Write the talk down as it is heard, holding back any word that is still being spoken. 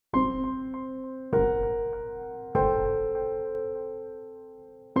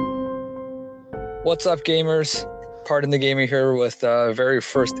What's up, gamers? Pardon the Gamer here with very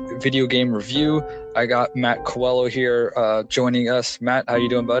first video game review. I got Matt Coelho here joining us. Matt, how you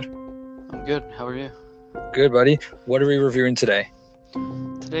doing, bud? I'm good. How are you? Good, buddy. What are we reviewing today?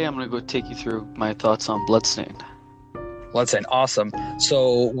 Today I'm going to go take you through my thoughts on Bloodstained. Bloodstained, awesome.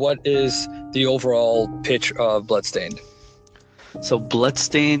 So, what is the overall pitch of Bloodstained? So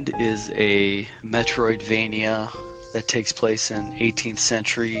Bloodstained is a Metroidvania that takes place in 18th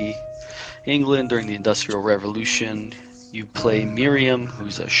century England during the Industrial Revolution. You play Miriam,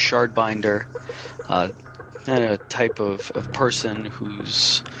 who's a shardbinder, and a type of person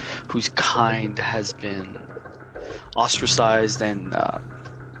whose kind has been ostracized and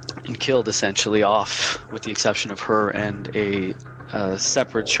killed essentially off, with the exception of her and a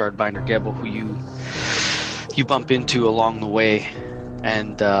separate shardbinder, Gebel, who you bump into along the way.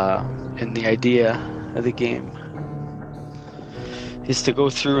 And the idea of the game is to go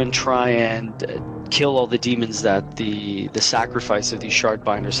through and try and kill all the demons that the sacrifice of these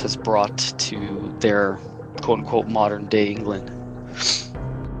shardbinders has brought to their quote-unquote modern-day England.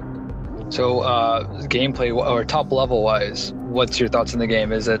 So, gameplay or top level wise, what's your thoughts on the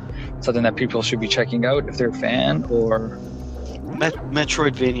game? Is it something that people should be checking out if they're a fan, or?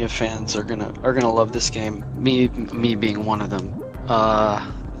 Metroidvania fans are gonna love this game. Me being one of them.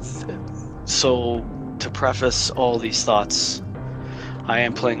 So to preface all these thoughts, I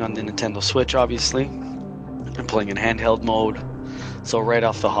am playing on the Nintendo Switch, obviously. I'm playing in handheld mode. So right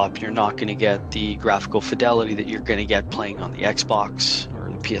off the hop, you're not going to get the graphical fidelity that you're going to get playing on the Xbox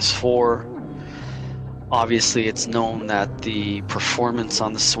or the PS4. Obviously, it's known that the performance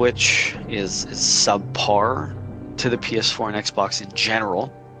on the Switch is subpar to the PS4 and Xbox in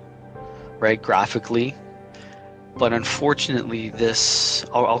general, right, graphically. But unfortunately, this,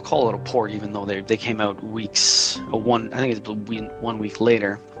 I'll call it a port, even though they came out I think it's 1 week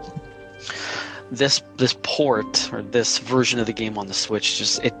later. This port, or this version of the game on the Switch,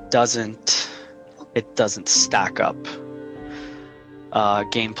 just it doesn't stack up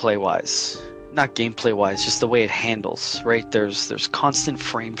gameplay wise. Not gameplay wise, just the way it handles, right? There's constant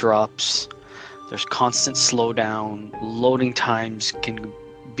frame drops, there's constant slowdown, loading times can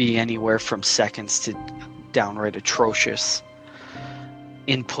be anywhere from seconds to downright atrocious.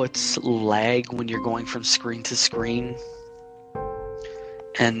 Inputs lag when you're going from screen to screen.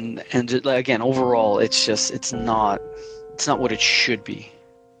 And again, overall, it's not what it should be.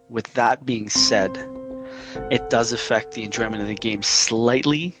 With that being said, it does affect the enjoyment of the game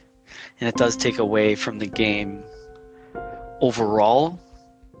slightly, and it does take away from the game overall,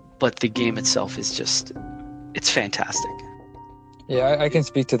 but the game itself is it's fantastic. Yeah, I can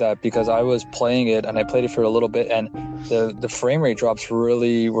speak to that because I was playing it and I played it for a little bit, and the frame rate drops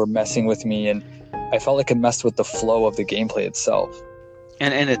really were messing with me, and I felt like it messed with the flow of the gameplay itself.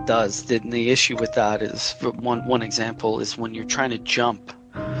 And it does. The issue with that is, one example is when you're trying to jump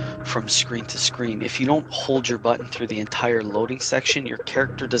from screen to screen. If you don't hold your button through the entire loading section, your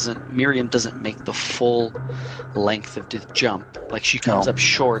character Miriam doesn't make the full length of the jump. Like, she comes up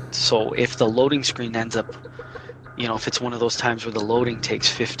short. So if the loading screen ends up, if it's one of those times where the loading takes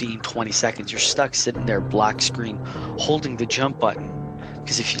 15, 20 seconds, you're stuck sitting there, black screen, holding the jump button.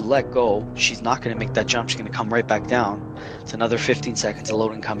 Because if you let go, she's not going to make that jump. She's going to come right back down. It's another 15 seconds of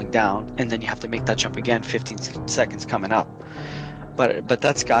loading coming down, and then you have to make that jump again, 15 seconds coming up. But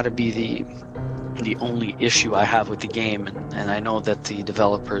that's got to be the only issue I have with the game, and I know that the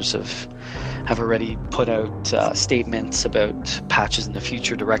developers have already put out statements about patches in the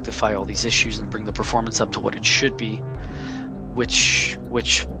future to rectify all these issues and bring the performance up to what it should be, which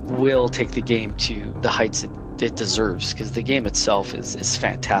will take the game to the heights it deserves, because the game itself is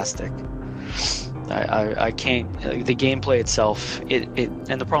fantastic. I can't, the gameplay itself,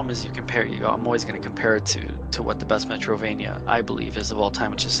 and the problem is I'm always going to compare it to what the best Metrovania I believe is of all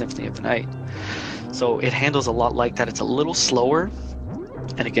time, which is Symphony of the Night. So it handles a lot like that. It's a little slower,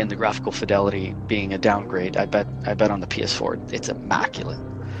 and again, the graphical fidelity being a downgrade, I bet on the PS4 it's immaculate.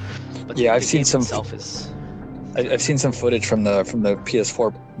 But yeah, I've seen some footage from the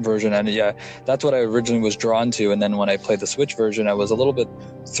PS4 version, and yeah, that's what I originally was drawn to. And then when I played the Switch version, I was a little bit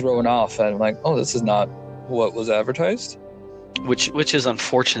thrown off, and I'm like, oh, this is not what was advertised. Which is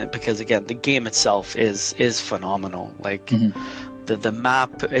unfortunate, because again, the game itself is phenomenal. Like, the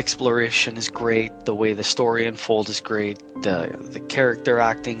map exploration is great, the way the story unfolds is great, the character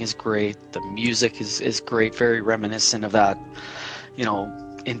acting is great, the music is great, very reminiscent of that,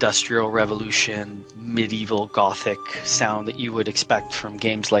 Industrial Revolution, medieval Gothic sound that you would expect from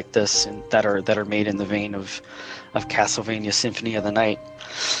games like this, and that are made in the vein of Castlevania Symphony of the Night.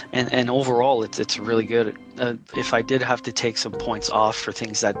 And overall, it's really good. If I did have to take some points off for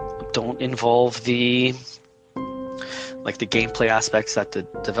things that don't involve the gameplay aspects that the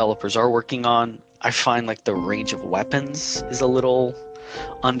developers are working on, I find like the range of weapons is a little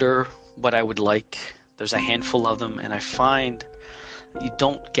under what I would like. There's a handful of them, and I find you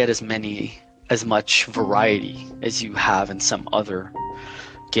don't get as much variety as you have in some other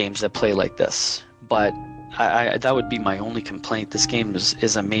games that play like this. But I that would be my only complaint. This game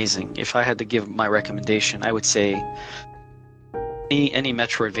is amazing. If I had to give my recommendation, I would say any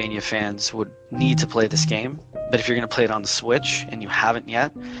Metroidvania fans would need to play this game. But if you're going to play it on the Switch and you haven't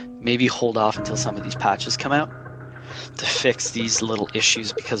yet, maybe hold off until some of these patches come out to fix these little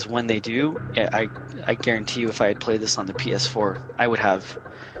issues, because when they do, I guarantee you, if I had played this on the PS4, I would have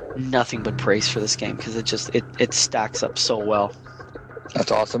nothing but praise for this game, because it stacks up so well.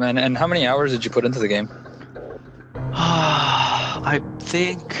 That's awesome. And how many hours did you put into the game? I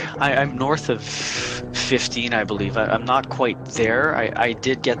think I'm north of 15, I believe. I'm not quite there. I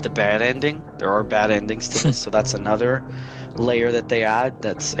did get the bad ending. There are bad endings to this, so that's another layer that they add.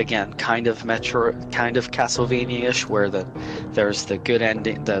 That's again kind of Castlevania-ish, where there's the good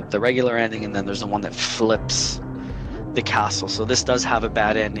ending, the regular ending, and then there's the one that flips the castle. So this does have a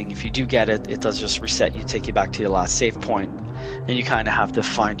bad ending. If you do get it, it does just reset you, take you back to your last save point, and you kind of have to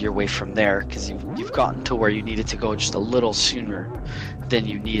find your way from there, because you've gotten to where you needed to go just a little sooner than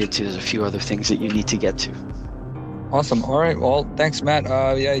you needed to. There's a few other things that you need to get to. Awesome. All right. Well, thanks, Matt.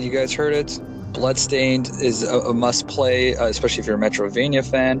 Yeah, you guys heard it. Bloodstained is a must play, especially if you're a Metroidvania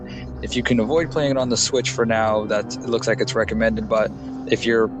fan. If you can avoid playing it on the Switch for now, it looks like it's recommended. But if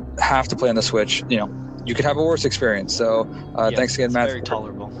you have to play on the Switch, you could have a worse experience. So thanks again, Matt. Very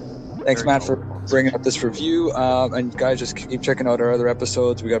tolerable. Thanks, Matt, for bringing up this review. And guys, just keep checking out our other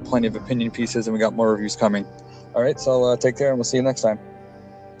episodes. We got plenty of opinion pieces, and we got more reviews coming. All right, so take care, and we'll see you next time.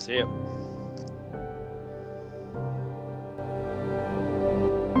 See you.